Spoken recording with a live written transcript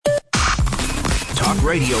Talk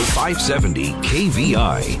Radio 570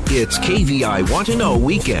 KVI. It's KVI Want to Know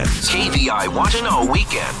Weekends. KVI Want to Know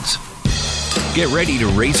Weekends. Get ready to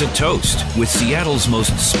raise a toast with Seattle's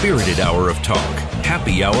most spirited hour of talk,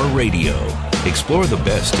 Happy Hour Radio. Explore the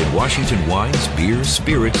best in Washington wines, beers,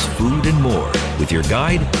 spirits, food, and more with your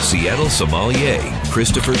guide, Seattle sommelier,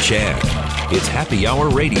 Christopher Chan. It's Happy Hour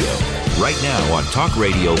Radio, right now on Talk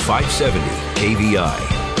Radio 570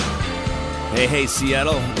 KVI. Hey,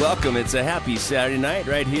 Seattle. Welcome. It's a happy Saturday night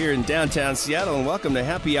right here in downtown Seattle, and welcome to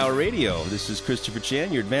Happy Hour Radio. This is Christopher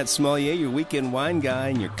Chan, your advanced sommelier, your weekend wine guy,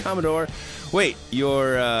 and your Commodore. Wait,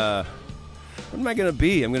 what am I going to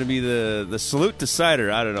be? I'm going to be the salute to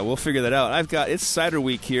cider. I don't know. We'll figure that out. It's Cider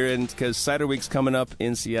Week here, and because Cider Week's coming up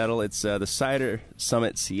in Seattle, it's the Cider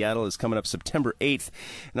Summit Seattle is coming up September 8th.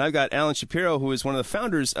 And I've got Alan Shapiro, who is one of the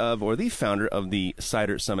founders of, or the founder of the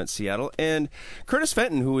Cider Summit Seattle, and Curtis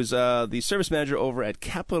Fenton, who is the service manager over at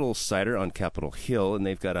Capital Cider on Capitol Hill. And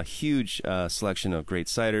they've got a huge selection of great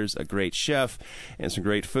ciders, a great chef, and some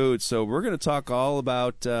great food. So we're going to talk all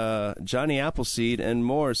about Johnny Appleseed and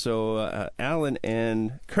more. So Alan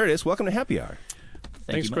and Curtis, welcome to Happy Hour.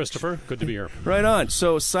 Thanks, Christopher. Good to be here. Right on.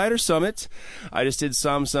 So, Cider Summit. I just did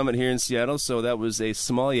Somm Summit here in Seattle, so that was a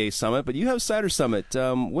sommelier summit. But you have Cider Summit.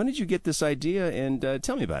 When did you get this idea, and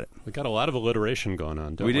tell me about it? We got a lot of alliteration going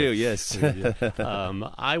on, don't we? We do, yes.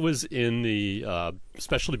 I was in the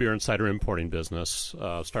specialty beer and cider importing business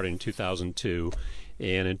starting in 2002.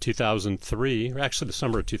 And in 2003, or actually the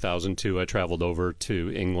summer of 2002, I traveled over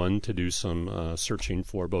to England to do some searching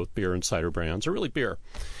for both beer and cider brands, or really beer.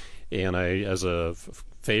 And I, as a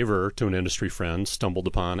favor to an industry friend, stumbled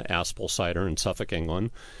upon Aspel Cider in Suffolk,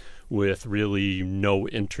 England, with really no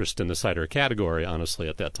interest in the cider category, honestly,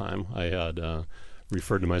 at that time. I had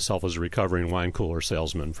referred to myself as a recovering wine cooler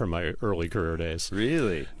salesman from my early career days.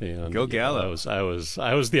 Really? And Go Gallo. I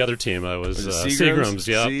was the other team. I was Seagram's,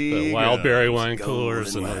 yeah, the Wild Berry wine Golden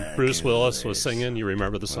coolers, and Bruce Willis was singing. You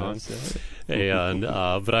remember the song? And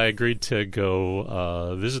but I agreed to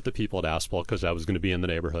go visit the people at Aspel because I was going to be in the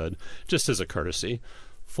neighborhood, just as a courtesy,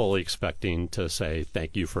 fully expecting to say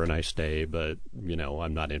thank you for a nice day, but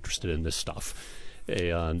I'm not interested in this stuff.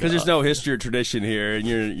 Because there's no history or tradition here, and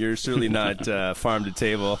you're certainly not farm to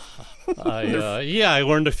table. I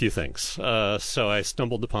learned a few things. So I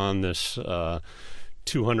stumbled upon this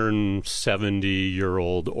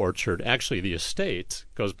 270-year-old orchard. Actually, the estate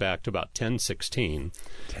goes back to about 1016.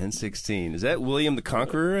 1016. Is that William the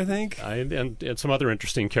Conqueror, I think? And some other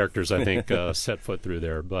interesting characters, I think, set foot through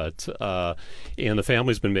there. But and the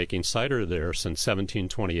family's been making cider there since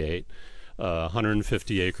 1728.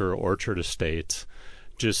 150-acre orchard estate,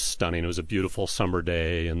 just stunning. It was a beautiful summer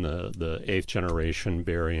day, and the eighth generation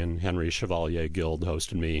Barry and Henry Chevalier Guild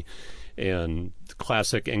hosted me. And the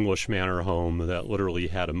classic English manor home that literally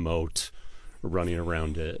had a moat running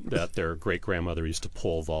around it that their great-grandmother used to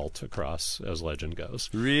pole vault across, as legend goes.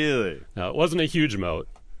 Really? Now, it wasn't a huge moat,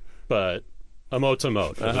 but a moat's a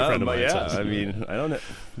moat, as a friend of mine says. I mean, I don't know.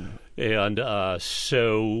 And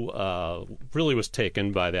so really was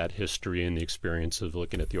taken by that history and the experience of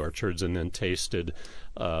looking at the orchards, and then tasted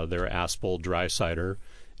their Aspel dry cider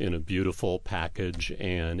in a beautiful package.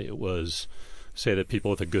 And it was, say that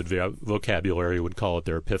people with a good vocabulary would call it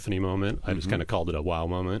their epiphany moment. I just kind of called it a wow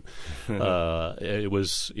moment. It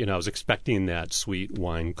was, I was expecting that sweet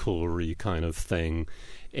wine coolery kind of thing,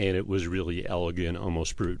 and it was really elegant,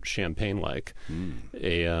 almost brut champagne-like.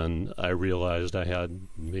 And I realized I had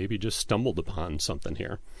maybe just stumbled upon something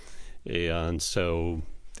here. And so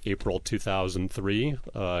April 2003,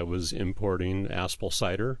 I was importing Aspel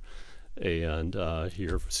cider, and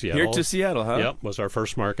here for Seattle. Here to Seattle, huh? Yep, was our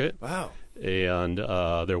first market. Wow. And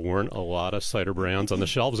there weren't a lot of cider brands on the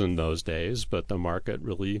shelves in those days, but the market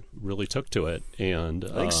really took to it. And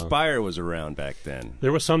I think Spire was around back then.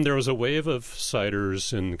 There was a wave of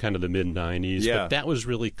ciders in kind of the mid-'90s, Yeah. but that was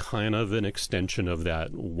really kind of an extension of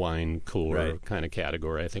that wine cooler kind of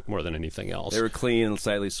category, I think, more than anything else. They were clean and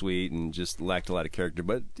slightly sweet and just lacked a lot of character,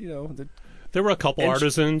 but, there were a couple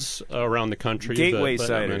artisans around the country. Gateway but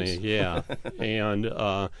not ciders. many. Yeah. And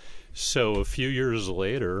so a few years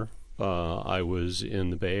later, I was in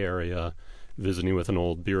the Bay Area visiting with an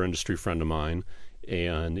old beer industry friend of mine,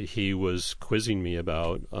 and he was quizzing me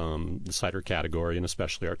about the cider category, and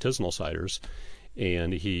especially artisanal ciders.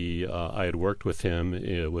 And I had worked with him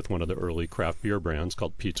with one of the early craft beer brands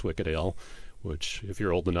called Pete's Wicked Ale, which, if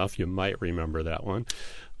you're old enough, you might remember that one.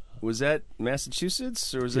 Was that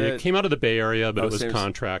Massachusetts, or was that? It came out of the Bay Area, but it was same.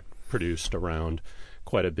 contract produced around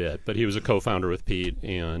quite a bit. But he was a co-founder with Pete,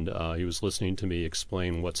 and he was listening to me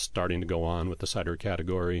explain what's starting to go on with the cider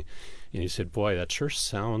category. And he said, "Boy, that sure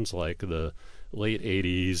sounds like the late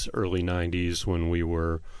 80s, early 90s, when we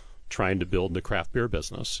were trying to build the craft beer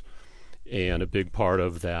business. And a big part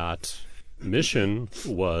of that mission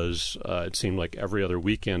was, it seemed like every other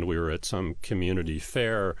weekend we were at some community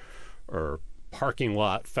fair or parking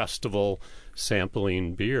lot festival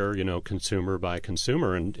sampling beer, consumer by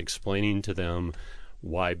consumer, and explaining to them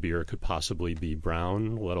why beer could possibly be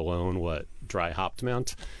brown, let alone what dry hopped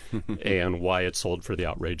meant, and why it sold for the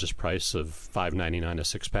outrageous price of $5.99 a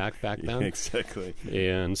six-pack back then. Exactly.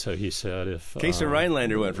 And so he said, if Case of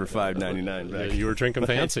Rhinelander went for $5.99 back. You were drinking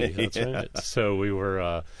fancy. That's Yeah. right. So we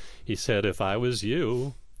were. He said, if I was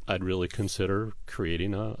you, I'd really consider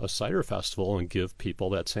creating a cider festival and give people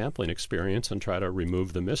that sampling experience and try to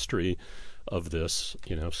remove the mystery of this,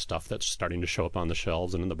 stuff that's starting to show up on the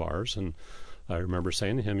shelves and in the bars. And I remember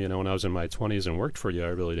saying to him, when I was in my 20s and worked for you, I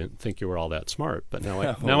really didn't think you were all that smart. But now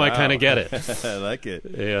I kind of get it. I like it.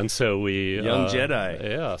 And so we... Young Jedi.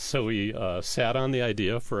 Yeah, so we sat on the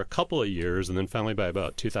idea for a couple of years, and then finally by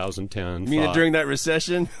about 2010... You mean during that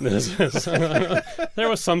recession? There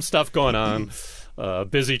was some stuff going on.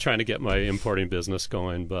 Busy trying to get my importing business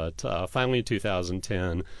going, but finally in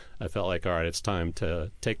 2010, I felt like, all right, it's time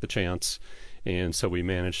to take the chance. And so we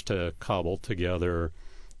managed to cobble together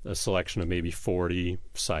a selection of maybe 40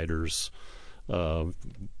 ciders,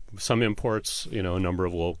 some imports, a number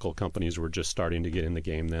of local companies were just starting to get in the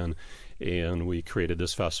game then. And we created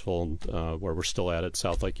this festival where we're still at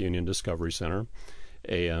South Lake Union Discovery Center.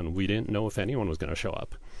 And we didn't know if anyone was going to show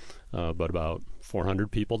up. But about 400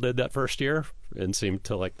 people did that first year and seemed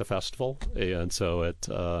to like the festival. And so it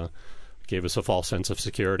gave us a false sense of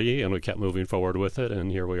security, and we kept moving forward with it. And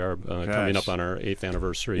here we are coming up on our 8th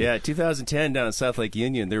anniversary. Yeah, 2010 down in South Lake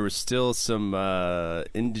Union, there was still some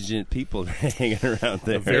indigent people hanging around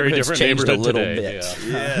there. A very different neighborhood a little today. bit.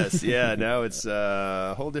 Yeah. Yes, yeah. Now it's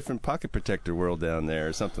a whole different pocket protector world down there,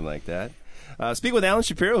 or something like that. Speak with Alan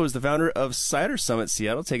Shapiro, who's the founder of Cider Summit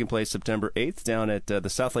Seattle, taking place September 8th down at the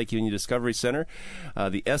South Lake Union Discovery Center,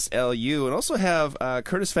 the SLU. And also have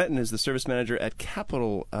Curtis Fenton, who's the service manager at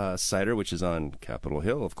Capital Cider, which is on Capitol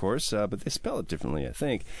Hill, of course, but they spell it differently, I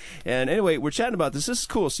think. And anyway, we're chatting about this. This is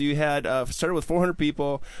cool. So you had started with 400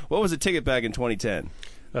 people. What was the ticket back in 2010?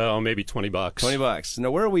 Maybe $20. $20. Now,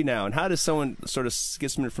 where are we now, and how does someone sort of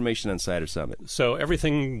get some information on Cider Summit? So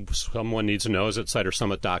everything someone needs to know is at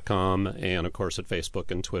cidersummit.com, and of course at Facebook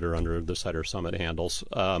and Twitter under the Cider Summit handles.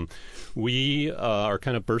 We are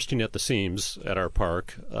kind of bursting at the seams at our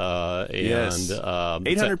park. Yes.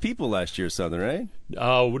 800 people last year, Southern, right?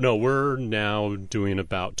 No, we're now doing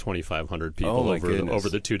about 2,500 people over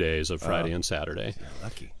the 2 days of Friday and Saturday. Yeah,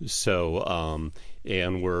 lucky. So,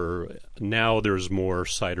 and there's more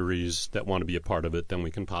cideries that want to be a part of it than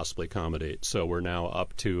we can possibly accommodate. So we're now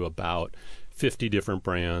up to about 50 different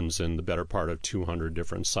brands and the better part of 200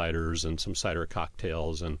 different ciders and some cider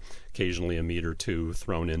cocktails and occasionally a mead or two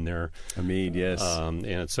thrown in there. A mead, yes.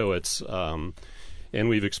 And so it's... and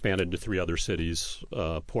we've expanded to 3 other cities,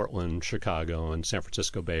 Portland, Chicago, and San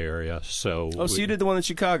Francisco Bay Area. So you did the one in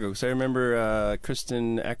Chicago. Because I remember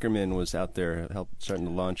Kristen Ackerman was out there starting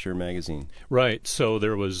to launch your magazine. Right. So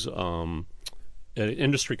there was an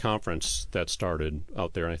industry conference that started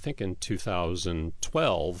out there, I think in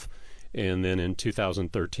 2012. And then in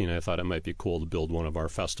 2013, I thought it might be cool to build one of our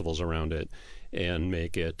festivals around it and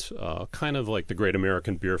make it kind of like the Great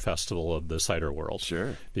American Beer Festival of the cider world.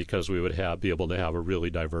 Sure. Because we would be able to have a really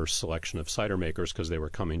diverse selection of cider makers because they were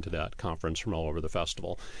coming to that conference from all over the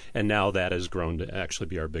festival. And now that has grown to actually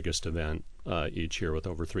be our biggest event each year with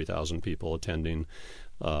over 3,000 people attending.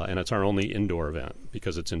 And it's our only indoor event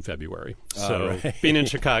because it's in February. So being in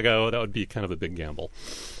Chicago, that would be kind of a big gamble.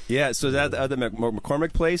 Yeah, so is that the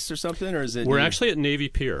McCormick Place or something? Or is it? We're actually at Navy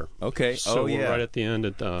Pier. Okay. So we're right at the end.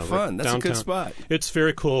 At, fun. That's downtown. A good spot. It's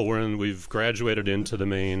very cool. We've graduated into the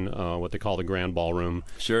main, what they call the Grand Ballroom.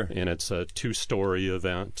 Sure. And it's a 2-story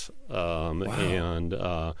event. Wow.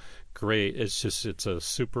 And great. It's a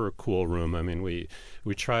super cool room. I mean, we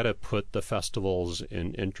try to put the festivals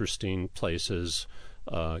in interesting places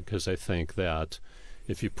because I think that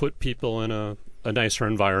if you put people in a nicer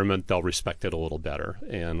environment, they'll respect it a little better.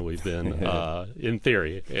 And we've been, in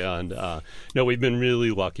theory, and we've been really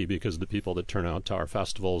lucky because the people that turn out to our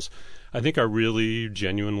festivals, I think, are really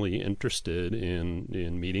genuinely interested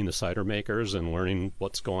in meeting the cider makers and learning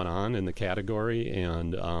what's going on in the category.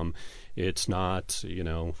 And it's not,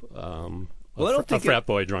 Well, I don't think frat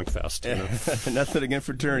boy drunk fest. You know? Nothing against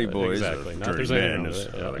fraternity boys. Exactly. Not Fraternity there's anything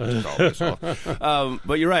madness, wrong I with like to call myself.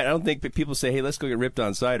 But you're right. I don't think that people say, hey, let's go get ripped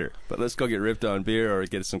on cider. But let's go get ripped on beer or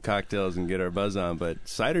get some cocktails and get our buzz on. But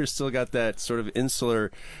cider's still got that sort of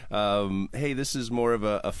insular, hey, this is more of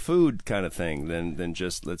a food kind of thing than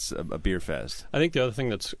just a beer fest. I think the other thing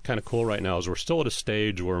that's kind of cool right now is we're still at a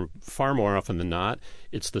stage where far more often than not,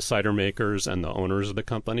 it's the cider makers and the owners of the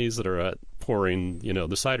companies that are pouring, the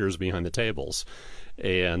ciders behind the tables.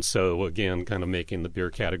 And so, again, kind of making the beer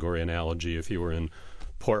category analogy, if you were in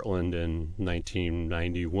Portland in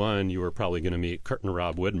 1991, you were probably going to meet Kurt and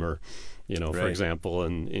Rob Widmer, for example.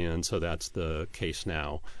 And so that's the case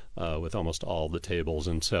now with almost all the tables.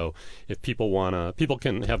 And so if people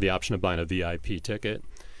can have the option of buying a VIP ticket,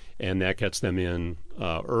 and that gets them in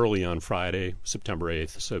early on Friday, September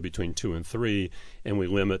 8th, so between 2 and 3, and we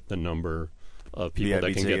limit the number of people VIP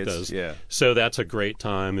that can tickets, get those. yeah. So that's a great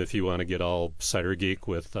time if you want to get all cider geek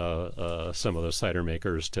with some of the cider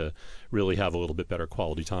makers to really have a little bit better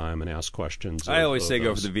quality time and ask questions. I always say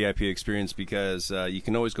go for the VIP experience because you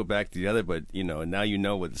can always go back to the other, but now you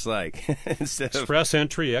know what it's like. Express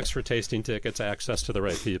entry, extra tasting tickets, access to the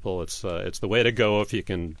right people. It's the way to go if you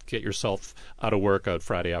can get yourself out of work on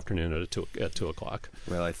Friday afternoon at 2 o'clock.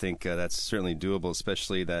 Well, I think that's certainly doable,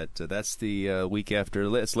 especially that's the week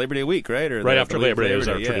after. It's Labor Day week, right? Or right after Labor Day is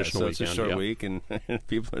our Day, traditional weekend. So it's a short week, and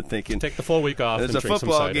people are thinking take the full week off. There's and a drink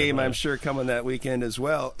football some cider, game, right? I'm sure, coming that weekend as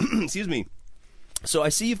well. Excuse me. So I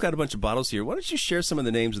see you've got a bunch of bottles here. Why don't you share some of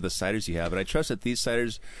the names of the ciders you have? And I trust that these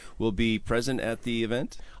ciders will be present at the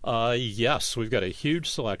event? Yes, we've got a huge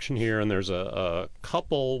selection here, and there's a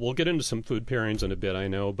couple. We'll get into some food pairings in a bit, I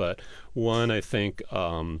know, but one I think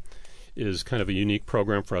is kind of a unique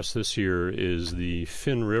program for us this year is the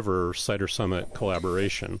Finn River Cider Summit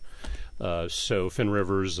collaboration. So Finn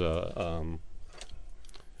River's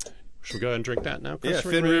should we go ahead and drink that now, Chris?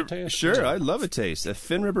 Yeah, Finn River. Sure, I'd love a taste.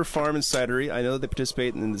 Finn River Farm and Cidery. I know they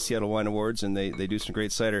participate in the Seattle Wine Awards, and they do some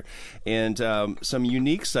great cider. And some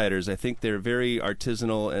unique ciders. I think they're very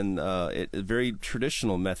artisanal and a very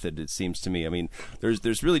traditional method, it seems to me. I mean,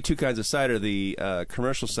 there's really two kinds of cider. The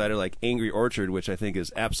commercial cider, like Angry Orchard, which I think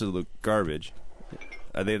is absolute garbage.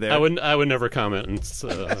 Are they there? I would never comment in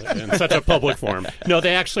such a public forum. No,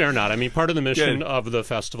 they actually are not. I mean, part of the mission of the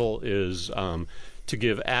festival is to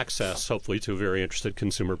give access, hopefully, to a very interested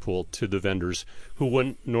consumer pool to the vendors who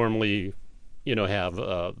wouldn't normally, have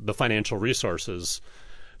the financial resources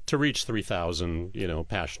to reach 3,000,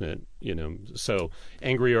 passionate, So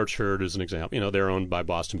Angry Orchard is an example. They're owned by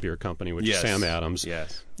Boston Beer Company, which is Sam Adams.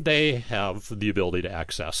 Yes. They have the ability to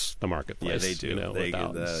access the marketplace. Yeah,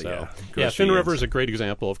 they do. Finn River is a great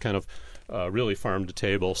example of kind of really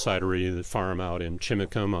farm-to-table cidery, the farm out in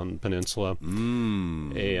Chimicum on the peninsula.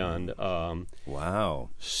 And wow.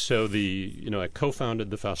 So I co-founded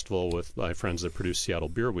the festival with my friends that produce Seattle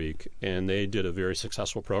Beer Week, and they did a very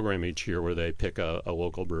successful program each year where they pick a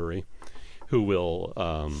local brewery who will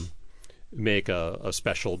make a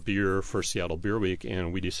special beer for Seattle Beer Week,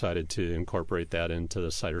 and we decided to incorporate that into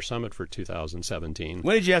the Cider Summit for 2017.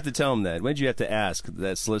 When did you have to tell them that? When did you have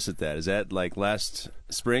to solicit that? Is that like last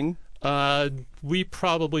spring? We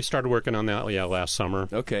probably started working on that, last summer.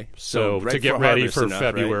 Okay. So right to get ready for enough,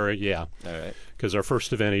 February, right? Yeah. All right. Because our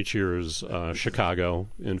first event each year is Chicago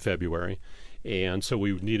in February. And so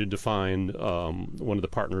we needed to find one of the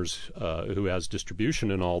partners who has distribution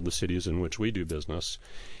in all the cities in which we do business.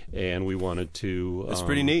 And we wanted to... That's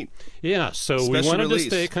pretty neat. Yeah, so Special we wanted release. to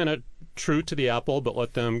stay kind of true to the apple, but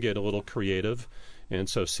let them get a little creative. And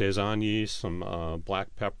so Saison yeast, some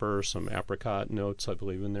black pepper, some apricot notes, I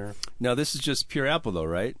believe, in there. Now, this is just pure apple, though,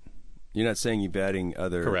 right? You're not saying you're adding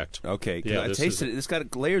other... Correct. Okay. Yeah, I tasted it. It's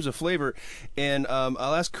got layers of flavor. And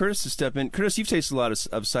I'll ask Curtis to step in. Curtis, you've tasted a lot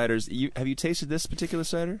of ciders. Have you tasted this particular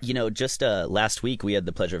cider? Just last week we had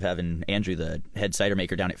the pleasure of having Andrew, the head cider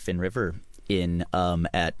maker down at Finn River, in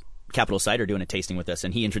at Capital Cider doing a tasting with us,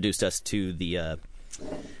 and he introduced us to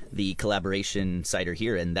the collaboration cider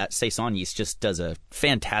here, and that Saison yeast just does a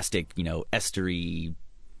fantastic, estery,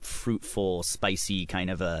 fruitful, spicy kind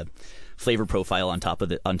of a flavor profile on top of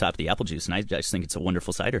the apple juice, and I just think it's a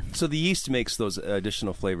wonderful cider. So the yeast makes those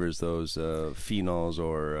additional flavors, those phenols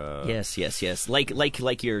or yes,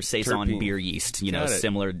 like your Saison terpene. Beer yeast,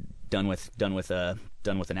 similar, done with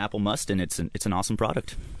an apple must, and it's an awesome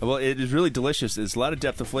product. Well, it is really delicious. There's a lot of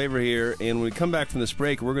depth of flavor here, and when we come back from this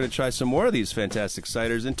break, we're going to try some more of these fantastic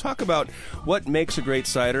ciders and talk about what makes a great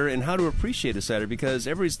cider and how to appreciate a cider, because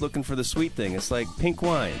everybody's looking for the sweet thing. It's like pink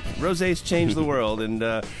wine. Rosés change the world, and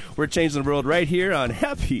we're changing the world right here on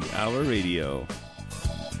Happy Hour Radio.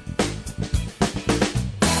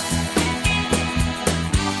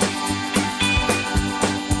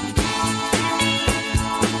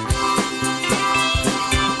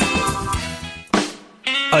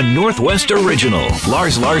 A Northwest original.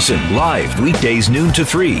 Lars Larson, live weekdays noon to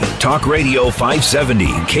 3. Talk Radio 570,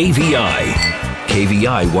 KVI.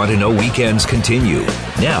 KVI Want to Know Weekends continue.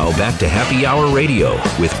 Now back to Happy Hour Radio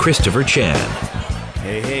with Christopher Chan.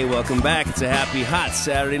 Hey, welcome back. It's a happy, hot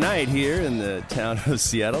Saturday night here in the town of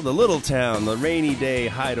Seattle, the little town, the rainy day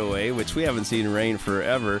hideaway, which we haven't seen rain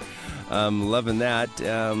forever. Loving that.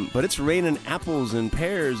 But it's raining apples and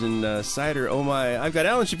pears and cider. Oh, my. I've got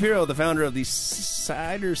Alan Shapiro, the founder of the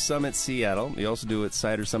Cider Summit Seattle. We also do it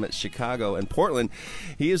Cider Summit Chicago and Portland.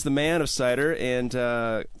 He is the man of cider, and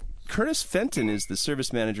Curtis Fenton is the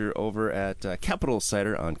service manager over at Capitol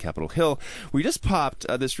Cider on Capitol Hill. We just popped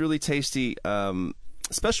this really tasty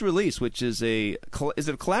special release, which is is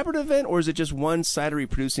it a collaborative event, or is it just one cidery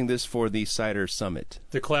producing this for the Cider Summit?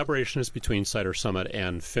 The collaboration is between Cider Summit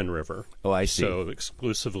and Fin River. Oh, I see. So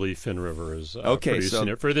exclusively Fin River is okay, producing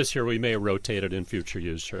it. For this year, we may rotate it in future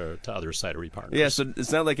use to other cidery partners. Yeah, so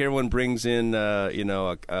it's not like everyone brings in a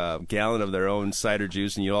gallon of their own cider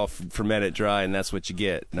juice and you all ferment it dry and that's what you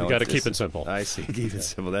get. No, you got to keep it simple. I see. Keep it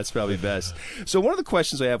simple. That's probably best. So one of the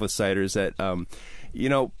questions I have with cider is that,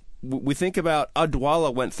 we think about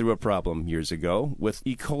Odwalla went through a problem years ago with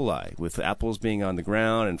E. coli, with apples being on the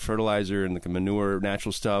ground and fertilizer and the manure,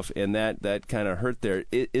 natural stuff, and that kind of hurt there.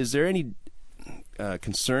 Is there any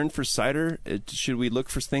concern for cider? Should we look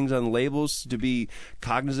for things on labels to be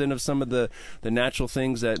cognizant of some of the natural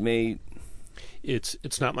things that may...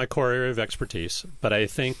 It's not my core area of expertise, but I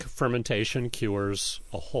think fermentation cures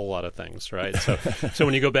a whole lot of things, right? So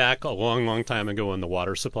when you go back a long, long time ago when the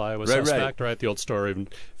water supply was suspect, right? The old story of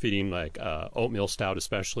feeding like oatmeal stout,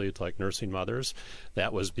 especially to like nursing mothers,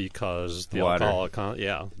 that was because the water. alcohol,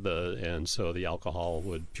 and so the alcohol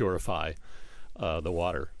would purify the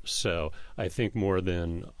water. So I think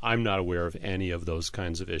I'm not aware of any of those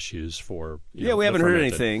kinds of issues for we haven't heard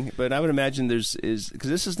anything, but I would imagine because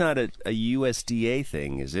this is not a USDA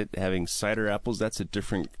thing, is it? Having cider apples, that's a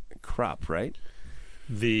different crop, right?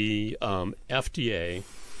 The FDA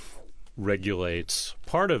regulates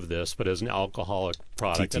part of this, but as an alcoholic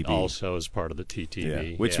product, TTB. it also is part of the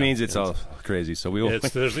TTB. Which means it's all crazy. So we won't,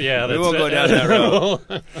 we won't go down that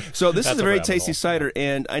road. So this is a very rabbit tasty hole. cider,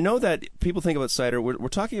 and I know that people think about cider. We're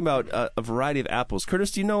talking about a variety of apples.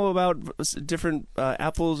 Curtis, do you know about different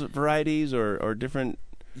apples varieties or different?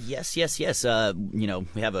 Yes. We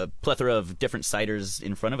have a plethora of different ciders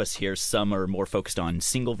in front of us here. Some are more focused on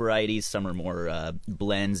single varieties. Some are more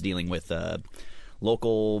blends dealing with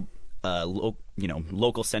local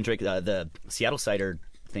centric. The Seattle cider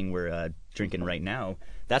thing we're drinking right now,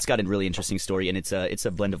 that's got a really interesting story, and it's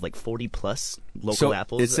a blend of like 40 plus local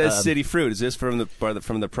apples. It says City Fruit. Is this from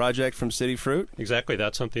the project from City Fruit? Exactly.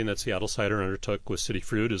 That's something that Seattle Cider undertook with City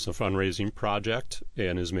Fruit as a fundraising project,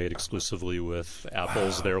 and is made exclusively with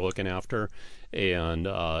apples they're looking after, and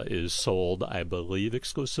is sold, I believe,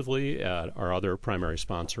 exclusively at our other primary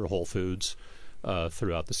sponsor, Whole Foods.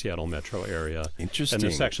 Throughout the Seattle metro area. Interesting. And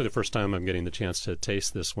this is actually the first time I'm getting the chance to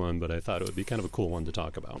taste this one, but I thought it would be kind of a cool one to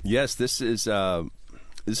talk about. Yes, this is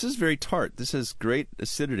very tart. This has great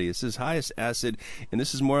acidity. This is highest acid, and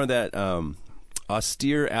this is more of that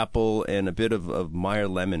austere apple and a bit of Meyer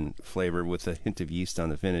lemon flavor with a hint of yeast on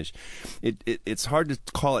the finish. It's hard to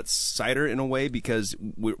call it cider in a way because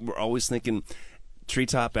we're always thinking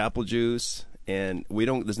treetop apple juice. And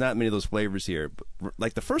there's not many of those flavors here. But,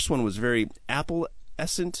 like the first one was very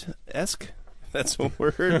apple-esque. That's a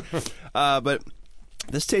word. But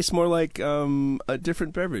this tastes more like a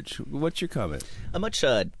different beverage. What's your comment? A much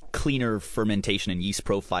cleaner fermentation and yeast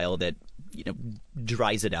profile that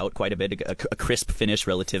dries it out quite a bit. A crisp finish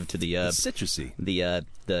relative to the it's citrusy.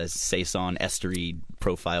 The saison estery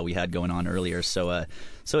profile we had going on earlier. So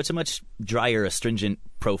it's a much drier, astringent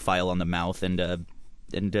profile on the mouth, and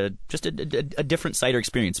just a different cider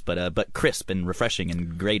experience, but crisp and refreshing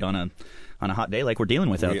and great on a hot day like we're dealing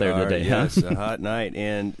with out there today. Yes, a hot night.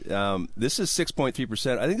 And this is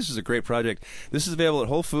 6.3%. I think this is a great project. This is available at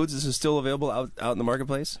Whole Foods. This is still available out in the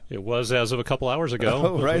marketplace? It was as of a couple hours ago.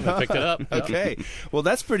 Oh, right. I picked it up. Okay. Well,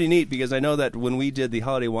 that's pretty neat because I know that when we did the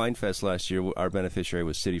Holiday Wine Fest last year, our beneficiary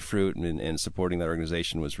was City Fruit, and supporting that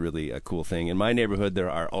organization was really a cool thing. In my neighborhood, there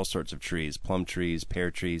are all sorts of trees, plum trees, pear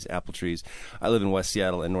trees, apple trees. I live in West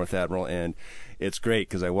Seattle and North Admiral, and it's great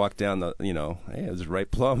because I walk down hey, there's a ripe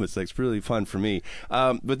plum. It's really fun for me.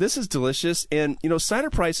 But this is delicious. And, cider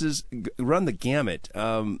prices run the gamut.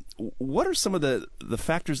 What are some of the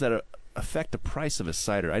factors that affect the price of a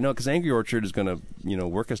cider? I know because Angry Orchard is going to,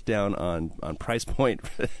 work us down on price point.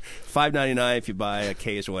 $5.99 if you buy a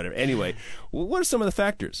case or whatever. Anyway, what are some of the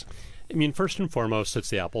factors? I mean, first and foremost, it's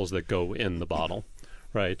the apples that go in the bottle.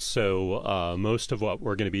 right? So most of what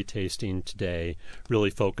we're going to be tasting today really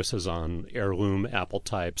focuses on heirloom apple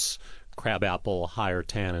types. Crab apple, higher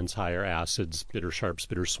tannins, higher acids, bitter sharps,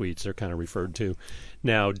 bitter sweets, they're kind of referred to.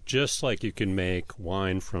 Now, just like you can make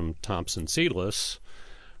wine from Thompson Seedless,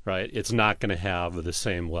 right, it's not going to have the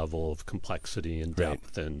same level of complexity and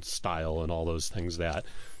depth and style and all those things that,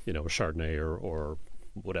 a Chardonnay or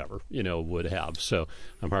whatever, would have. So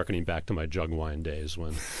I'm hearkening back to my jug wine days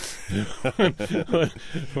when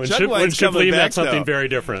Chablis meant something very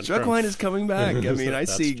different. Jug wine is coming back. I mean, I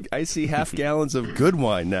see half gallons of good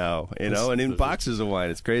wine now, and in boxes of wine.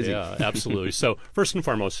 It's crazy. Yeah, absolutely. So first and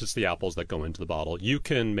foremost, it's the apples that go into the bottle. You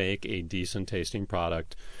can make a decent tasting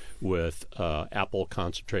product with apple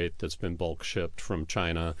concentrate that's been bulk shipped from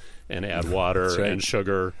China and add water and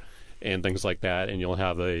sugar and things like that, and you'll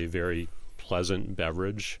have a very pleasant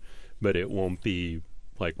beverage, but it won't be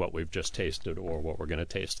like what we've just tasted or what we're going to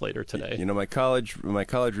taste later today. My college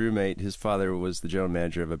roommate, his father was the general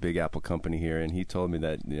manager of a big apple company here, and he told me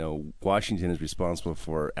that Washington is responsible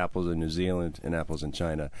for apples in New Zealand and apples in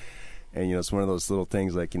China. And, it's one of those little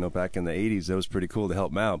things like, back in the 80s, it was pretty cool to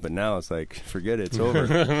help them out. But now it's like, forget it, it's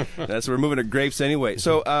over. We're moving to grapes anyway.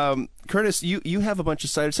 So, Curtis, you have a bunch of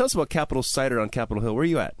ciders. Tell us about Capitol Cider on Capitol Hill. Where are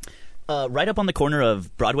you at? Right up on the corner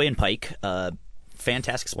of Broadway and Pike.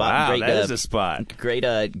 Fantastic spot. Wow, that is a spot. Great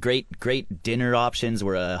dinner options.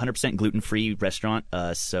 We're a 100% gluten-free restaurant,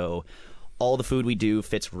 so all the food we do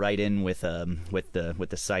fits right in with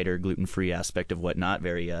the cider gluten-free aspect of whatnot.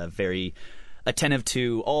 Very attentive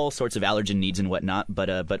to all sorts of allergen needs and whatnot,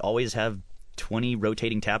 but always have 20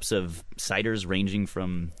 rotating taps of ciders ranging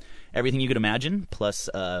from everything you could imagine, plus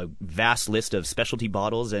a vast list of specialty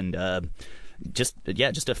bottles and just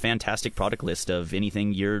a fantastic product list of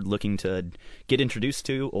anything you're looking to get introduced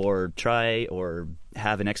to or try or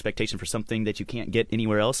have an expectation for something that you can't get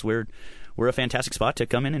anywhere else. We're a fantastic spot to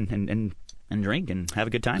come in and drink and have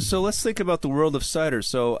a good time. So let's think about the world of cider.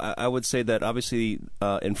 So I would say that obviously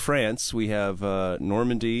in France we have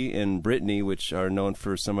Normandy and Brittany, which are known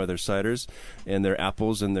for some of their ciders and their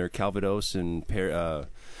apples and their Calvados and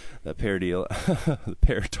the pear deal, the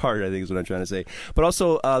pear tart, I think is what I'm trying to say. But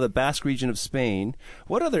also the Basque region of Spain.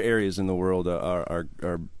 What other areas in the world are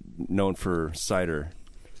known for cider?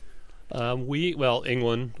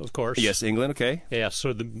 England, of course. Yes, England, okay. Yeah,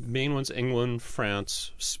 so the main ones, England,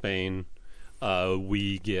 France, Spain.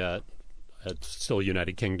 We get, it's still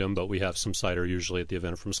United Kingdom, but we have some cider usually at the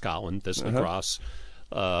event from Scotland, this and across.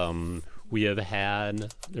 We have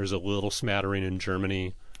had, there's a little smattering in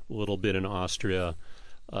Germany, a little bit in Austria.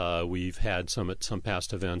 We've had some at some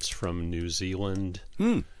past events from New Zealand.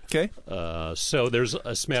 Okay. So there's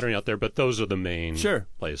a smattering out there, but those are the main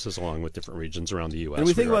places, along with different regions around the U.S. And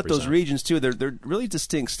we think about those regions, too. They're really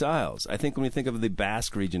distinct styles. I think when we think of the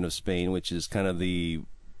Basque region of Spain, which is kind of the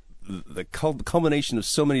culmination of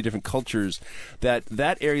so many different cultures,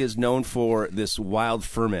 that area is known for this wild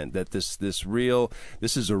ferment, that this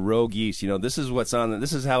is a rogue yeast. This is what's on.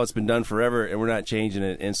 This is how it's been done forever, and we're not changing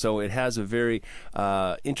it. And so it has a very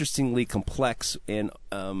interestingly complex and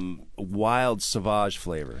wild sauvage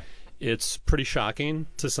flavor. It's pretty shocking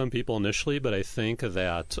to some people initially, but I think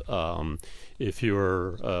that if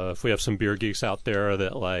we have some beer geeks out there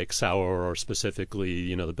that like sour or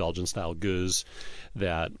specifically, the Belgian style gueuze,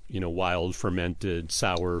 that, wild fermented,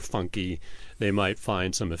 sour, funky, they might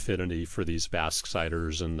find some affinity for these Basque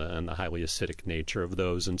ciders and the highly acidic nature of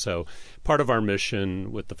those. And so part of our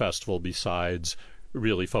mission with the festival, besides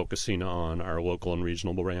really focusing on our local and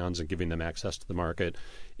regional brands and giving them access to the market,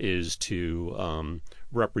 is to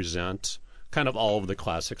represent kind of all of the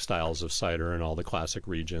classic styles of cider in all the classic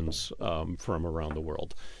regions from around the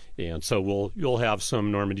world. And so you'll have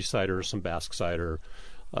some Normandy cider, some Basque cider,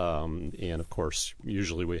 and of course,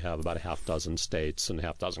 usually we have about a half dozen states and a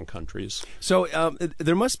half dozen countries. So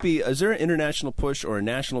is there an international push or a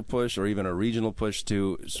national push or even a regional push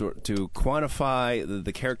to quantify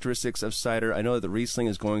the characteristics of cider? I know that the Riesling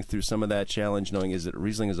is going through some of that challenge, knowing is that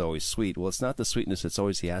Riesling is always sweet. Well, it's not the sweetness, it's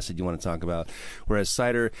always the acid you want to talk about. Whereas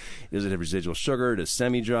cider, does it have residual sugar? Is it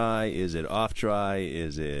semi-dry? Is it off-dry?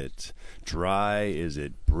 Is it dry? Is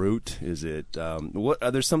it brut? Is it what?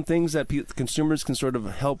 Are there some things that consumers can sort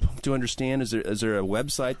of help to understand? Is there a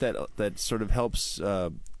website that sort of helps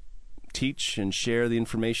teach and share the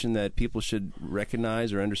information that people should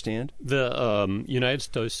recognize or understand? The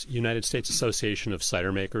United States Association of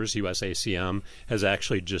Cider Makers, USACM, has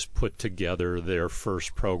actually just put together their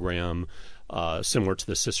first program similar to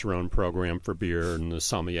the Cicerone program for beer and the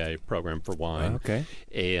Sommelier program for wine. Okay.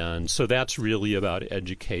 And so that's really about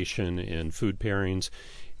education and food pairings.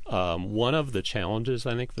 One of the challenges,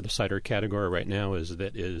 I think, for the cider category right now is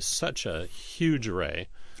that it is such a huge array.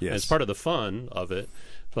 Yes. And it's part of the fun of it.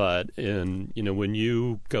 But when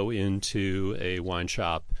you go into a wine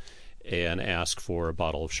shop and ask for a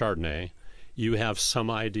bottle of Chardonnay, you have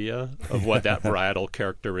some idea of what that varietal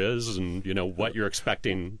character is and, what you're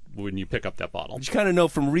expecting when you pick up that bottle. You kind of know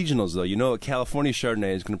from regionals, though. You know a California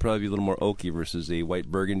Chardonnay is going to probably be a little more oaky versus a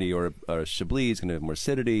white Burgundy or a Chablis is going to have more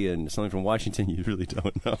acidity, and something from Washington you really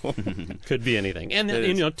don't know. Could be anything. And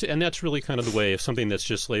and that's really kind of the way of something that's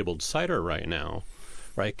just labeled cider right now,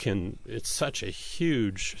 right? It's such a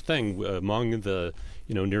huge thing among the,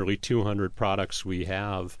 nearly 200 products we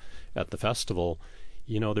have at the festival.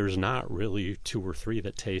 There's not really 2 or 3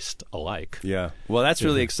 that taste alike. Yeah. Well, that's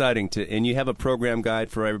really exciting. And you have a program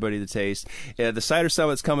guide for everybody to taste. The Cider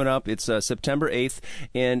Summit's coming up. It's September 8th.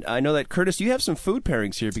 And I know that, Curtis, you have some food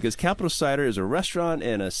pairings here because Capital Cider is a restaurant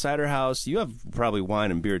and a cider house. You have probably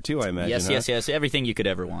wine and beer, too, I imagine. Yes. Everything you could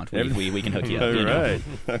ever want. We can hook you up. All right.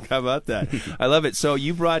 How about that? I love it. So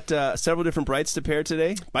you brought several different bites to pair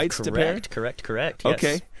today? Correct. Yes.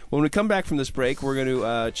 Okay. When we come back from this break, we're going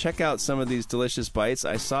to check out some of these delicious bites.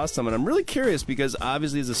 I saw some, and I'm really curious because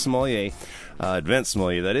obviously as a sommelier, advanced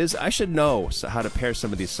sommelier that is, I should know how to pair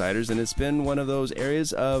some of these ciders, and it's been one of those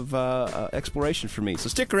areas of exploration for me. So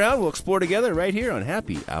stick around. We'll explore together right here on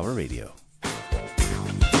Happy Hour Radio.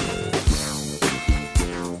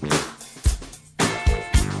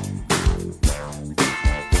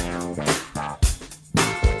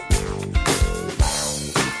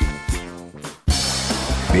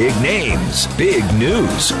 Big names, big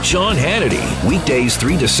news. Sean Hannity, weekdays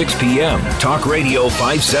 3 to 6 p.m. Talk Radio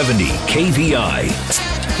 570, KVI.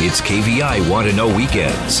 It's KVI Want to Know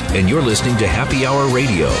Weekends, and you're listening to Happy Hour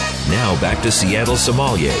Radio. Now back to Seattle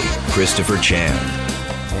sommelier, Christopher Chan.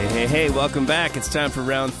 Hey, welcome back. It's time for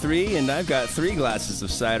round 3, and I've got 3 glasses of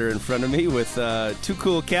cider in front of me with 2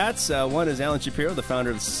 cool cats. One is Alan Shapiro, the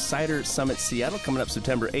founder of Cider Summit Seattle, coming up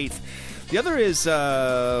September 8th. The other is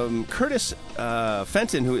Curtis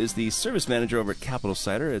Fenton, who is the service manager over at Capital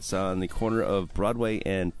Cider. It's on the corner of Broadway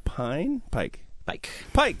and Pike.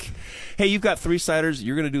 Hey, you've got 3 ciders.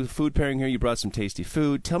 You're going to do food pairing here. You brought some tasty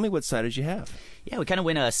food. Tell me what ciders you have. Yeah, we kind of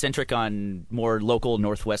went centric on more local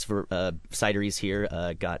Northwest cideries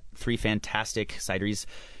here. Got 3 fantastic cideries.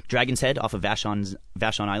 Dragon's Head off of Vashon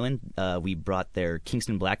Island. We brought their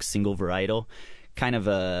Kingston Black single varietal. Kind of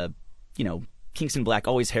a, Kingston Black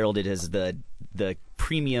always heralded as the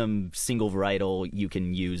premium single varietal you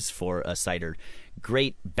can use for a cider.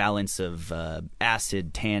 Great balance of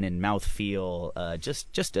acid, tannin, mouthfeel.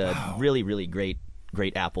 Just a really, really great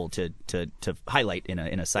apple to highlight in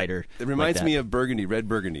a cider. It reminds me of Burgundy, red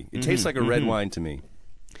Burgundy. It tastes like a red wine to me.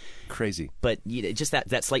 Crazy, but just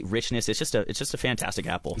that slight richness. It's just a fantastic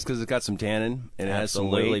apple. It's because it's got some tannin and it has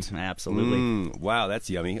some weight. Absolutely. Wow, that's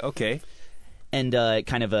yummy. Okay. And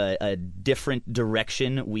kind of a different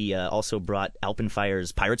direction, we also brought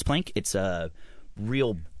Alpenfire's Pirate's Plank. It's a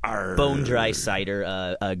real bone-dry cider,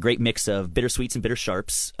 a great mix of bitter sweets and bitter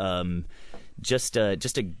sharps. Just a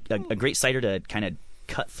great cider to kind of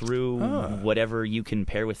cut through whatever you can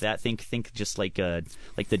pair with that. Think just like the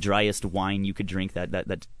driest wine you could drink.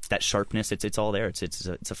 That sharpness, it's all there. It's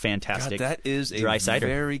a fantastic. God, that is dry cider.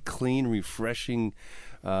 Very clean, refreshing,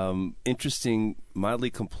 interesting, mildly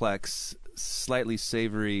complex, slightly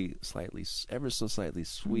savory, ever so slightly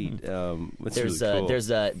sweet. There's really cool. There's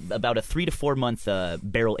about a 3 to 4 month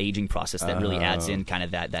barrel aging process that really adds in kind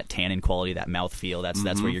of that tannin quality, that mouthfeel.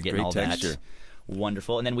 That's where you're getting great all texture. that.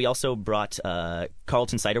 Wonderful. And then we also brought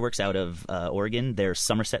Carlton Cider Works out of Oregon, their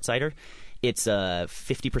Somerset cider. It's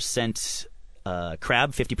 50%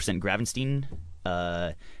 crab, 50%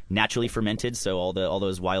 Gravenstein, naturally fermented. So all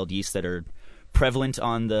those wild yeasts that are prevalent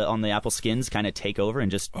on the apple skins kind of take over and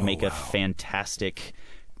just make a fantastic,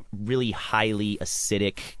 really highly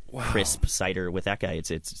acidic, crisp cider with that guy.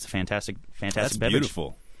 It's a fantastic That's beverage.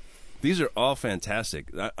 Beautiful. These are all fantastic.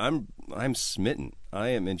 I'm smitten. I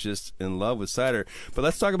am just in love with cider. But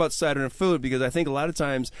let's talk about cider and food, because I think a lot of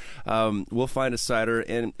times we'll find a cider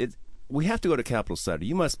and we have to go to Capital Cider.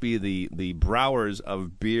 You must be the brewers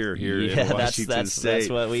of beer here in Washington State. That's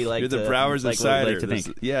what we like. You're the brewers of cider. Like to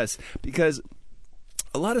think. Yes, because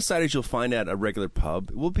a lot of ciders you'll find at a regular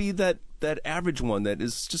pub will be that average one that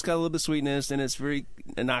is just got a little bit of sweetness and it's very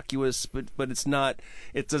innocuous, but it's not.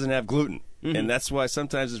 It doesn't have gluten. And that's why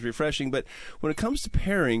sometimes it's refreshing. But when it comes to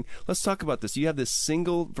pairing, let's talk about this. You have this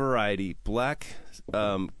single variety, black,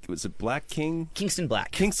 was it Black King? Kingston Black.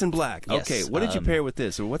 Kingston Black. Yes. Okay, what did you pair with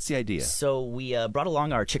this, or what's the idea? So we brought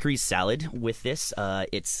along our chicory salad with this.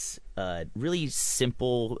 It's really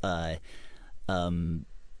simple,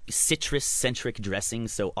 citrus-centric dressing,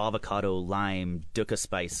 so avocado, lime, dukkha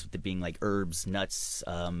spice, being like herbs, nuts,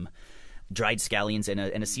 dried scallions, and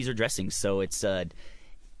a Caesar dressing. So it's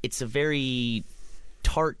a very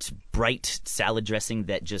tart, bright salad dressing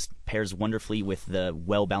that just pairs wonderfully with the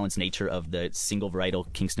well-balanced nature of the single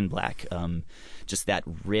varietal Kingston Black. Just that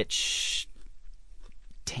rich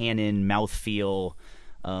tannin, mouthfeel,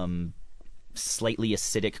 slightly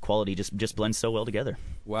acidic quality just blends so well together.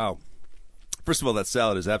 Wow. First of all, that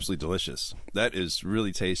salad is absolutely delicious. That is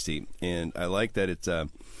really tasty, and I like that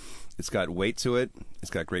it's got weight to it.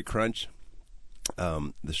 It's got great crunch.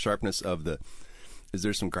 The sharpness of the. Is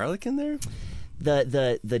there some garlic in there?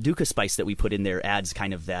 The dukkha spice that we put in there adds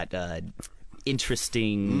kind of that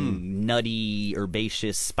interesting, nutty,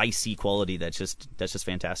 herbaceous, spicy quality that's just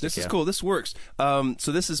fantastic. This is cool. This works.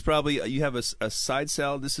 So this is probably you have a side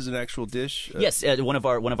salad. This is an actual dish. Yes, one of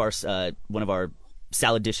our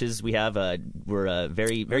salad dishes we have. We're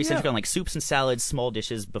very centric on like soups and salads, small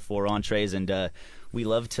dishes before entrees, and we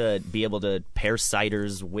love to be able to pair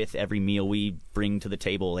ciders with every meal we bring to the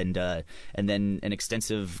table, and then an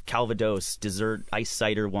extensive Calvados dessert, iced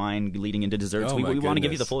cider wine leading into desserts. We want to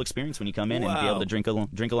give you the full experience when you come in and be able to drink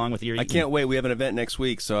along with your eating. I can't wait. We have an event next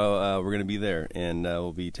week, so we're going to be there, and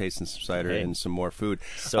we'll be tasting some cider and some more food.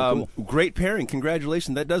 So cool. Great pairing.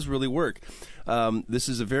 Congratulations. That does really work. This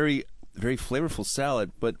is a very flavorful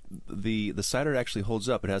salad, but the cider actually holds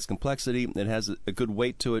up. It has complexity. It has a good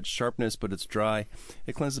weight to it, sharpness, but it's dry.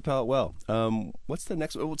 It cleanses the palate well. What's the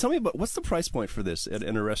next? Well, tell me about what's the price point for this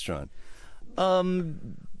in a restaurant? The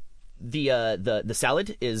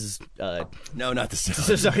salad is no, not the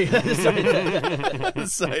salad. Sorry, The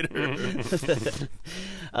cider.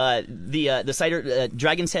 The cider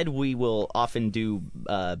Dragon's Head we will often do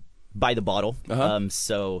by the bottle.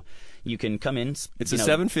 So you can come in. It's a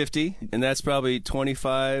 $7.50, and that's probably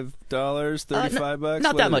 $25, $35.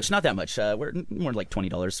 Not that much. Not that much. We're more like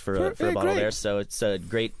 $20 for a bottle great. there. So it's a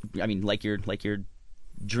great. I mean, like you're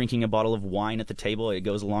drinking a bottle of wine at the table. It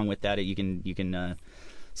goes along with that. You can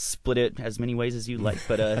split it as many ways as you like.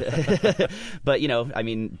 But but I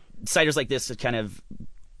mean, ciders like this kind of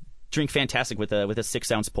drink fantastic with a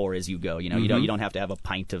 6-ounce pour as you go. You don't have to have a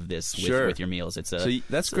pint of this with your meals.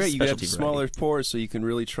 That's great. You have smaller pours, so you can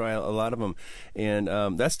really try a lot of them, and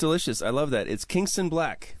that's delicious. I love that. It's Kingston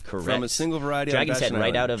Black, correct, from a single variety. Dragon's Head,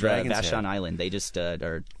 right out of Dragon's Vashon Head. Island. They just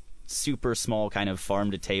are super small, kind of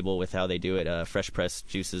farm to table with how they do it. Fresh pressed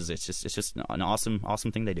juices. It's just an awesome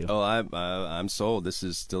thing they do. Oh, I'm sold. This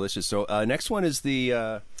is delicious. So next one is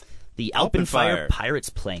the Alpenfire Pirate's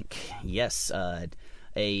Plank. Yes.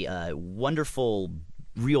 A wonderful,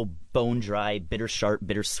 real bone-dry, bitter-sharp,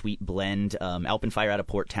 bitter-sweet blend. Alpenfire out of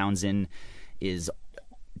Port Townsend is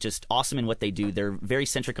just awesome in what they do. They're very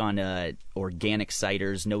centric on organic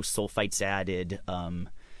ciders, no sulfites added.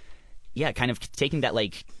 Kind of taking that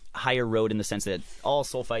like higher road in the sense that all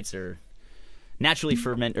sulfites are naturally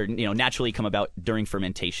naturally come about during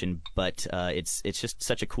fermentation, but it's just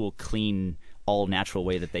such a cool, clean, all-natural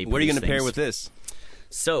way that they produce. What are you going to pair things. with this?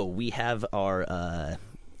 So we have our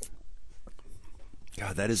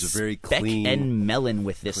God, that is a very speck clean and melon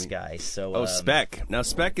with this guy. So speck. Now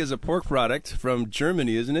speck is a pork product from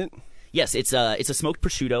Germany, isn't it? Yes, it's a smoked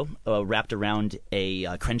prosciutto wrapped around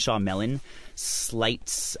a Crenshaw melon,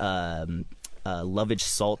 slight lovage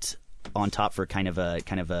salt on top for kind of a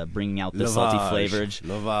bringing out the salty flavorage.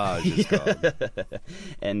 Lavage is called.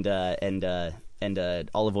 and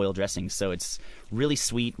olive oil dressing. So it's really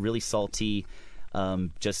sweet, really salty.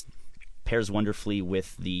 Just pairs wonderfully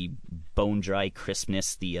with the bone dry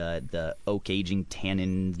crispness, the oak aging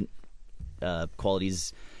tannin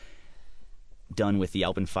qualities done with the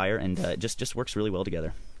Alpenfire, and just works really well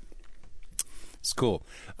together. It's cool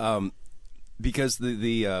because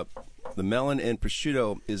the melon and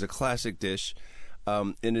prosciutto is a classic dish,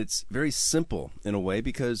 and it's very simple in a way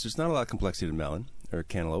because there's not a lot of complexity to melon or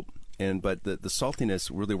cantaloupe. But the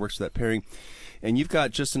saltiness really works for that pairing. And you've got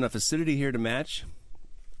just enough acidity here to match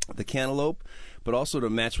the cantaloupe, but also to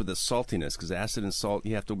match with the saltiness, because acid and salt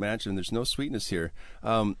you have to match, and there's no sweetness here.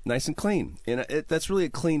 Nice and clean. And that's really a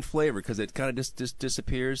clean flavor because it kind of just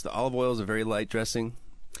disappears. The olive oil is a very light dressing.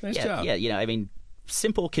 Nice job. Yeah, I mean,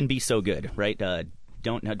 simple can be so good, right?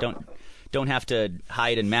 Don't have to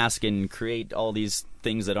hide and mask and create all these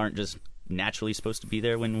things that aren't just naturally supposed to be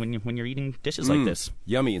there when you're eating dishes like this.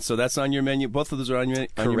 Yummy. And so that's on your menu. Both of those are on your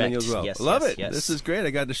menu as well. Yes, Love it. Yes. This is great.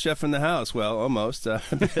 I got the chef in the house. Well, almost. I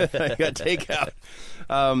got takeout.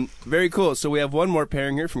 Very cool. So we have one more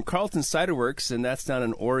pairing here from Carlton Cider Works, and that's down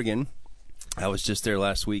in Oregon. I was just there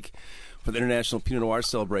last week for the International Pinot Noir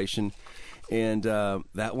celebration. And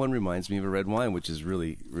that one reminds me of a red wine, which is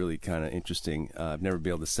really, really kind of interesting. I've never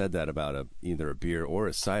been able to said that about either a beer or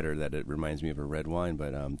a cider, that it reminds me of a red wine.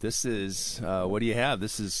 But this is, what do you have?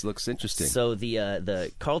 Looks interesting. So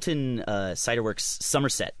the Carlton Cider Works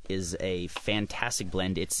Somerset is a fantastic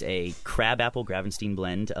blend. It's a crab apple Gravenstein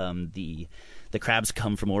blend. The crabs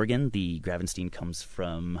come from Oregon. The Gravenstein comes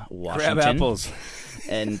from Washington. Crab apples.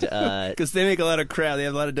 And because they make a lot of crab. They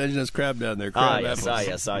have a lot of Dungeness crab down there. Crab apples.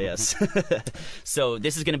 Yes. So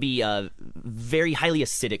this is going to be a very highly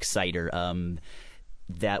acidic cider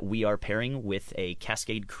that we are pairing with a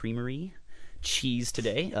Cascade Creamery cheese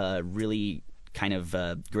today. Really kind of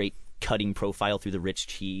great cutting profile through the rich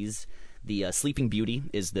cheese. The Sleeping Beauty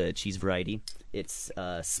is the cheese variety. It's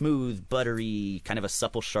smooth, buttery, kind of a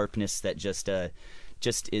supple sharpness that just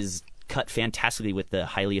is cut fantastically with the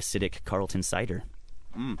highly acidic Carlton cider.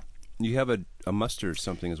 Mm. You have a mustard or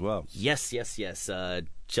something as well. Yes.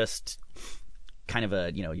 Just kind of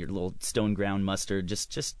a your little stone ground mustard,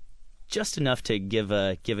 just enough to give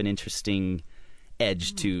an interesting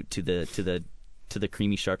edge to the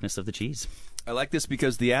creamy sharpness of the cheese. I like this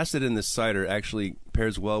because the acid in this cider actually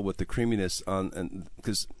pairs well with the creaminess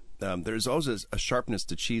because there's always a sharpness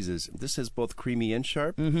to cheeses. This has both creamy and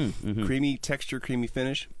sharp, creamy texture, creamy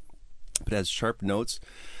finish, but has sharp notes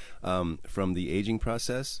from the aging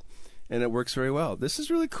process, and it works very well. This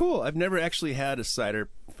is really cool. I've never actually had a cider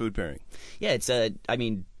food pairing. Yeah, it's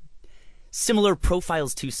similar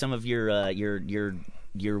profiles to some of your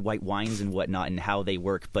white wines and whatnot and how they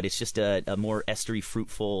work, but it's just a more estery,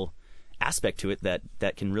 fruitful aspect to it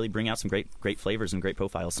that can really bring out some great flavors and great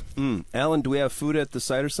profiles. Alan, do we have food at the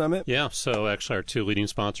Cider Summit? Yeah, so actually our two leading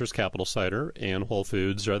sponsors, Capital Cider and Whole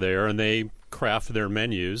Foods, are there, and they craft their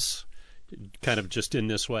menus kind of just in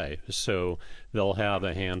this way. So they'll have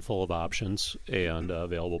a handful of options and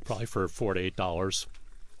available probably for $4 to $8,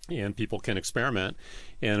 and people can experiment.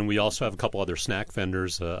 And we also have a couple other snack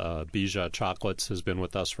vendors. Bija Chocolates has been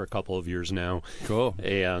with us for a couple of years now. Cool.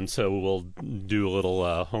 And so we'll do a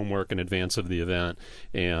little homework in advance of the event,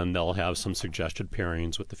 and they'll have some suggested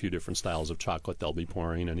pairings with a few different styles of chocolate they'll be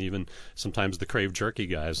pouring, and even sometimes the Crave Jerky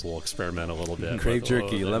guys will experiment a little bit. Crave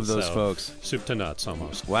Jerky, love those folks. Soup to nuts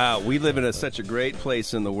almost. Wow, we live in such a great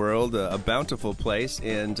place in the world, a bountiful place,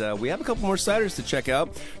 and we have a couple more ciders to check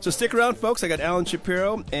out. So stick around, folks. I got Alan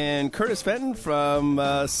Shapiro and Curtis Fenton from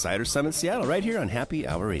Cider Summit Seattle right here on Happy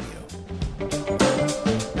Hour Radio.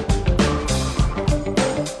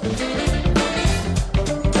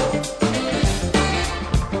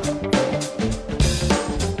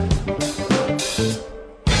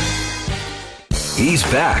 He's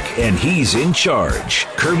back, and he's in charge.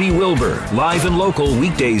 Kirby Wilbur, live and local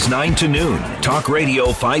weekdays 9 to noon. Talk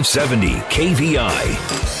Radio 570,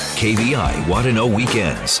 KVI. KVI Want to Know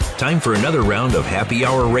Weekends. Time for another round of Happy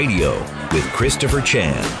Hour Radio with Christopher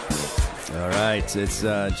Chan. All right, it's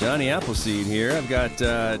Johnny Appleseed here. I've got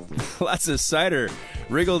lots of cider.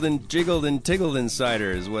 Wriggled and jiggled and tiggled in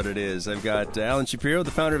cider is what it is. I've got Alan Shapiro,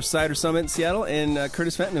 the founder of Cider Summit in Seattle, and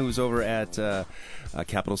Curtis Fenton, who's over at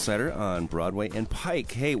Capital Cider on Broadway and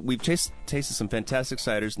Pike. Hey, we've tasted some fantastic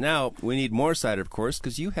ciders. Now we need more cider, of course,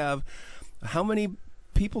 because you have how many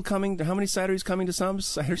people coming? How many cideries coming to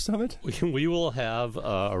Cider Summit? We will have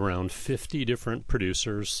around 50 different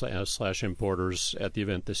producers / importers at the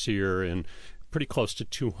event this year, and pretty close to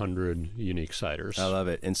 200 unique ciders. I love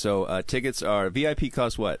it. And so tickets are, VIP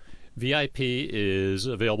costs what? VIP is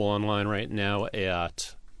available online right now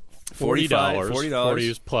at $40.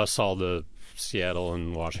 $40 plus all the Seattle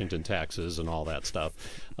and Washington taxes and all that stuff.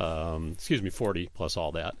 $40 plus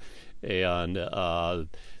all that. And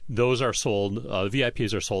those are sold,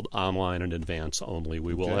 VIPs are sold online in advance only.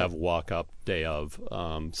 We will have walk-up day of.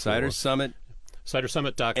 Cider Summit.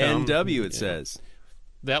 CiderSummit.com. NW, it says.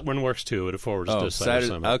 That one works too. It forwards to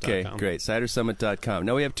CiderSummit.com. Okay, great. CiderSummit.com.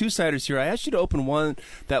 Now we have two ciders here. I asked you to open one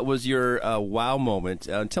that was your wow moment.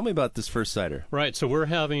 Tell me about this first cider. Right. So we're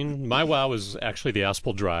having, my wow is actually the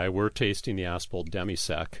Aspel Dry. We're tasting the Aspel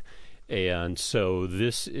Demi-Sec. And so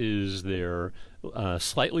this is their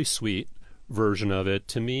slightly sweet version of it.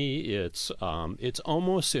 To me, it's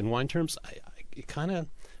almost, in wine terms,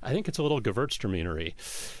 I think it's a little Gewürztraminer-y,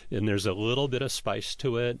 and there's a little bit of spice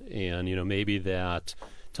to it, and maybe that.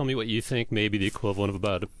 Tell me what you think. Maybe the equivalent of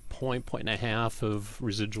about a point and a half of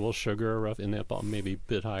residual sugar, in that, maybe a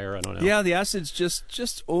bit higher. I don't know. Yeah, the acid's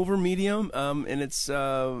just over medium, and it's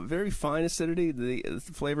very fine acidity. The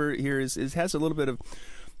flavor here has a little bit of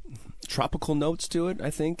tropical notes to it. I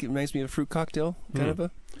think it makes me a fruit cocktail kind of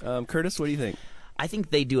a. Curtis, what do you think? I think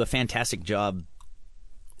they do a fantastic job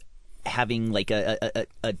having like a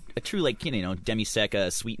true demi-sec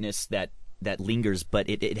sweetness that that lingers, but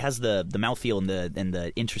it has the mouthfeel and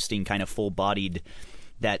the interesting kind of full-bodied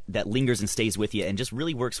that lingers and stays with you, and just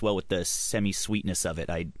really works well with the semi-sweetness of it.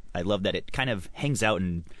 I love that it kind of hangs out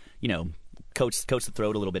and, you know, coats the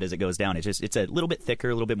throat a little bit as it goes down. It's a little bit thicker,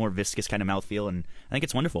 a little bit more viscous kind of mouthfeel, and I think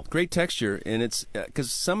it's wonderful. Great texture, and it's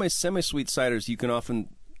because semi-sweet ciders you can often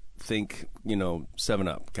think, you know,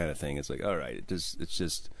 7-Up kind of thing. It's like, all right, it's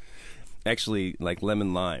just actually like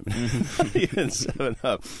lemon lime. Even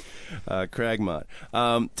 7-Up, Cragmont.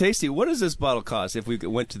 Tasty. What does this bottle cost if we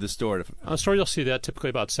went to the store? On the store, you'll see that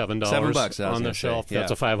typically about $7. $7 on the shelf. Say, yeah.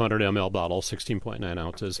 That's a 500 ml bottle, 16.9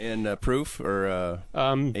 ounces. And proof or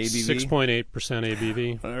ABV? 6.8%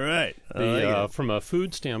 ABV. All right. From a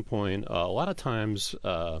food standpoint, a lot of times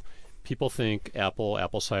people think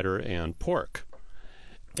apple cider, and pork.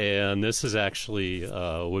 And this is actually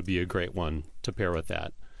would be a great one to pair with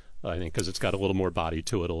that, I think, because it's got a little more body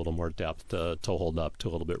to it, a little more depth to hold up to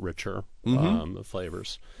a little bit richer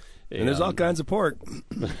flavors. And there's all kinds of pork.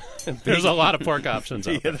 There's a lot of pork options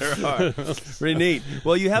out there. Yeah, there are. Pretty neat.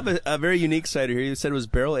 Well, you have a very unique cider here. You said it was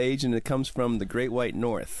barrel-aged, and it comes from the Great White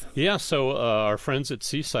North. Yeah, so our friends at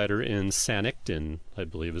Sea Cider in Sannicton, I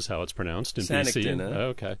believe is how it's pronounced, in Sannicton, BC. huh?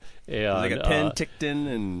 Okay. And, Like a Penticton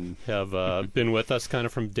and... have been with us kind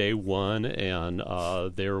of from day one, and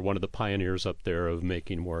they were one of the pioneers up there of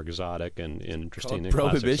making more exotic and interesting and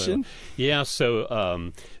Prohibition? classic cider. Yeah,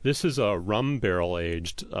 so this is a rum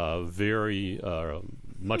barrel-aged, very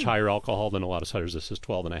much higher alcohol than a lot of ciders. This is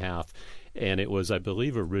 12.5, and it was, I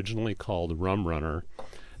believe, originally called Rum Runner,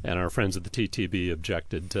 and our friends at the TTB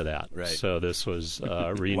objected to that. Right. So this was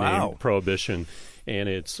renamed Wow. Prohibition, and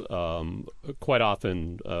it's quite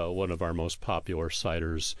often one of our most popular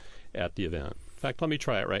ciders at the event. In fact, let me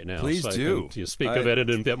try it right now. Please so do. I can speak of it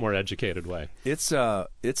in a bit more educated way. It's a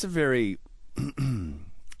very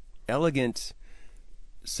elegant,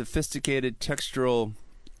 sophisticated, textural,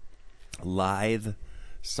 lithe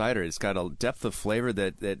cider. It's got a depth of flavor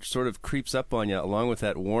that sort of creeps up on you, along with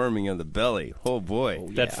that warming of the belly. Oh boy,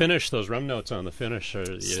 That finish, those rum notes on the finish,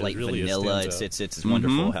 are Slight really vanilla. stands out. It's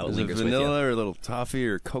wonderful how it Is lingers it with you. vanilla or a little toffee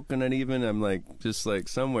or coconut even? I'm like just like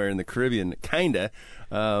somewhere in the Caribbean, kinda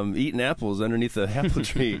eating apples underneath a apple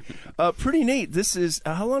tree. Pretty neat. This is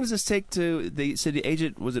how long does this take to? They said to age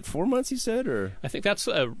it. Was it 4 months? You said, or I think that's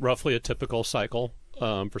roughly a typical cycle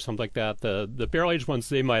for something like that. The barrel-aged ones,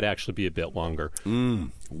 they might actually be a bit longer.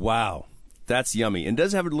 wow. That's yummy. And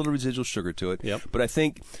does have a little residual sugar to it. Yep. But I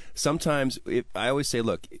think sometimes, I always say,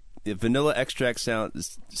 look, if vanilla extract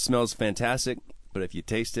smells fantastic, but if you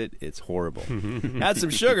taste it, it's horrible. Add some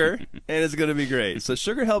sugar, and it's going to be great. So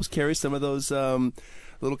sugar helps carry some of those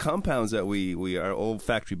little compounds that our old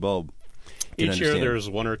factory bulb can Each year understand. there's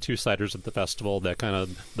one or two ciders at the festival that kind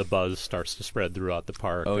of the buzz starts to spread throughout the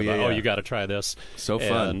park. Oh, about, yeah. you got to try this. So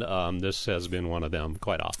fun. And this has been one of them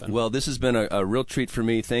quite often. Well, this has been a real treat for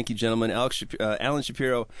me. Thank you, gentlemen. Alan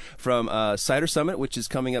Shapiro from Cider Summit, which is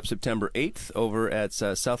coming up September 8th over at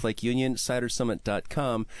South Lake Union,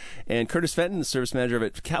 cidersummit.com. And Curtis Fenton, the service manager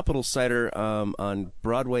at Capital Cider on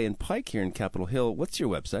Broadway and Pike here in Capitol Hill. What's your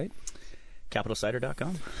website?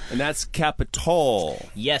 CapitalCider.com. And that's Capitol.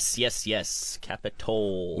 Yes.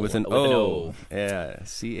 Capitol. With an O. Yeah,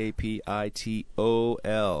 Capitol.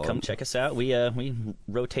 Come check us out. We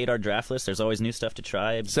rotate our draft list. There's always new stuff to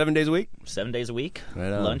try. 7 days a week? 7 days a week.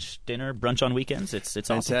 Right on. Lunch, dinner, brunch on weekends. It's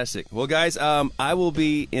awesome. Fantastic. Well, guys, I will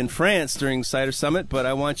be in France during Cider Summit, but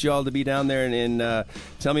I want you all to be down there and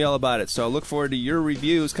tell me all about it. So I look forward to your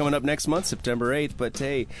reviews coming up next month, September 8th. But,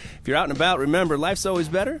 hey, if you're out and about, remember, life's always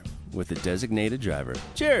better with a designated driver.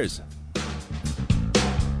 Cheers.